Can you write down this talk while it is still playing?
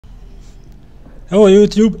Hello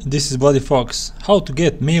YouTube, this is BloodyFox. How to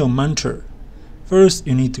get male Muncher. First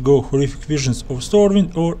you need to go Horrific Visions of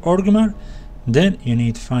Stormwind or Orgimmar, then you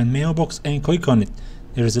need to find mailbox and click on it.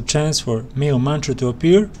 There is a chance for male Muncher to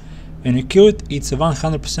appear. When you kill it, it's a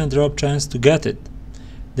 100% drop chance to get it.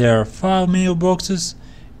 There are 5 mailboxes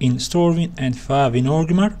in Stormwind and 5 in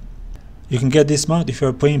Orgimmar. You can get this mount if you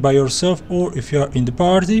are playing by yourself or if you are in the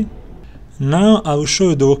party. Now I will show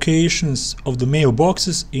you the locations of the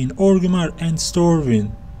mailboxes in Orgimmar and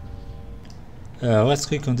Stormwind. Let's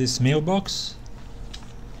click on this mailbox.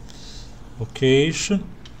 Location.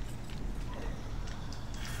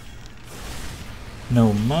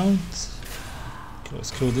 No mount. Okay, let's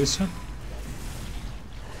kill this one.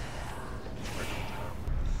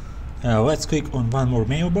 Let's click on one more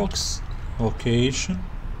mailbox. Location.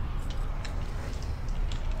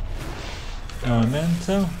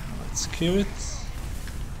 Elemental. Let's kill it.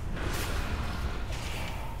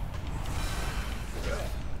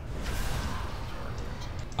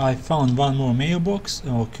 I found one more mailbox.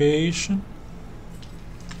 Location.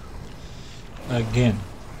 Again.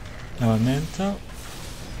 Elemental.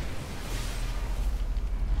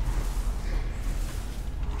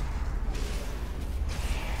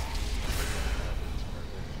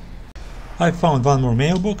 I found one more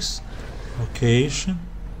mailbox. Location.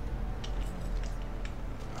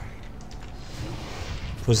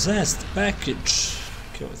 Possessed package.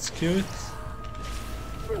 Okay, let's kill it.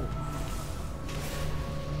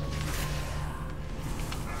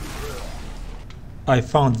 I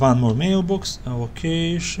found one more mailbox.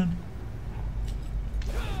 Location.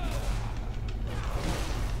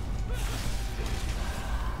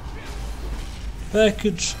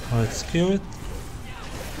 Package. Let's kill it.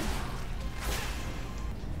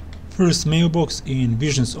 First mailbox in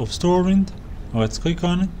Visions of Stormwind. Let's click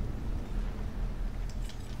on it.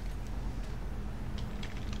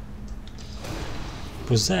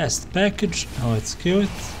 Possessed package. Let's kill it.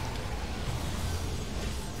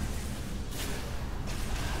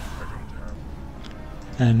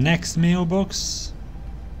 And next mailbox.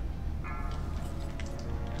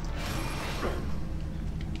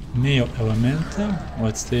 Male elemental.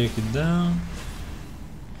 Let's take it down.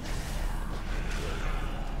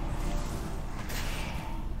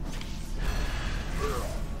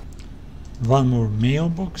 One more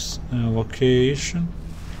mailbox. Location.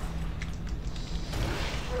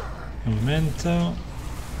 Elemental.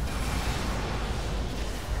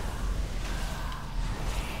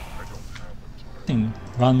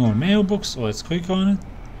 One more mailbox, let's click on it.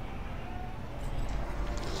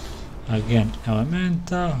 Again,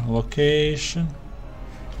 elemental, location.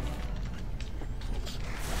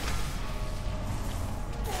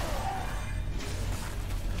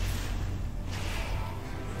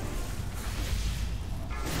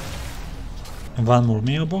 And one more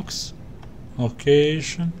mailbox,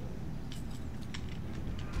 location.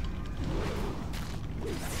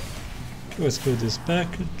 Okay, let's go this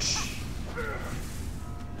package.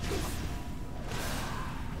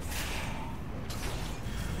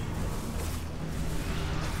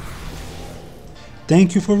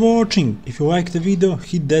 Thank you for watching. If you liked the video,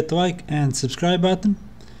 hit that like and subscribe button.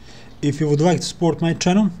 If you would like to support my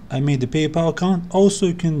channel, I made a PayPal account. Also,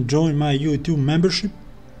 you can join my YouTube membership.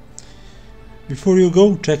 Before you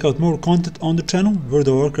go, check out more content on the channel, World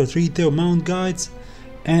of Warcraft retail mount guides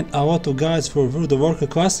and a lot of guides for World of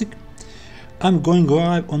Warcraft Classic. I'm going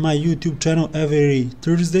live on my YouTube channel every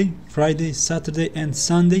Thursday, Friday, Saturday and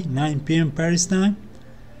Sunday, 9 PM Paris time.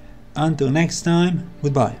 Until next time,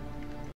 goodbye.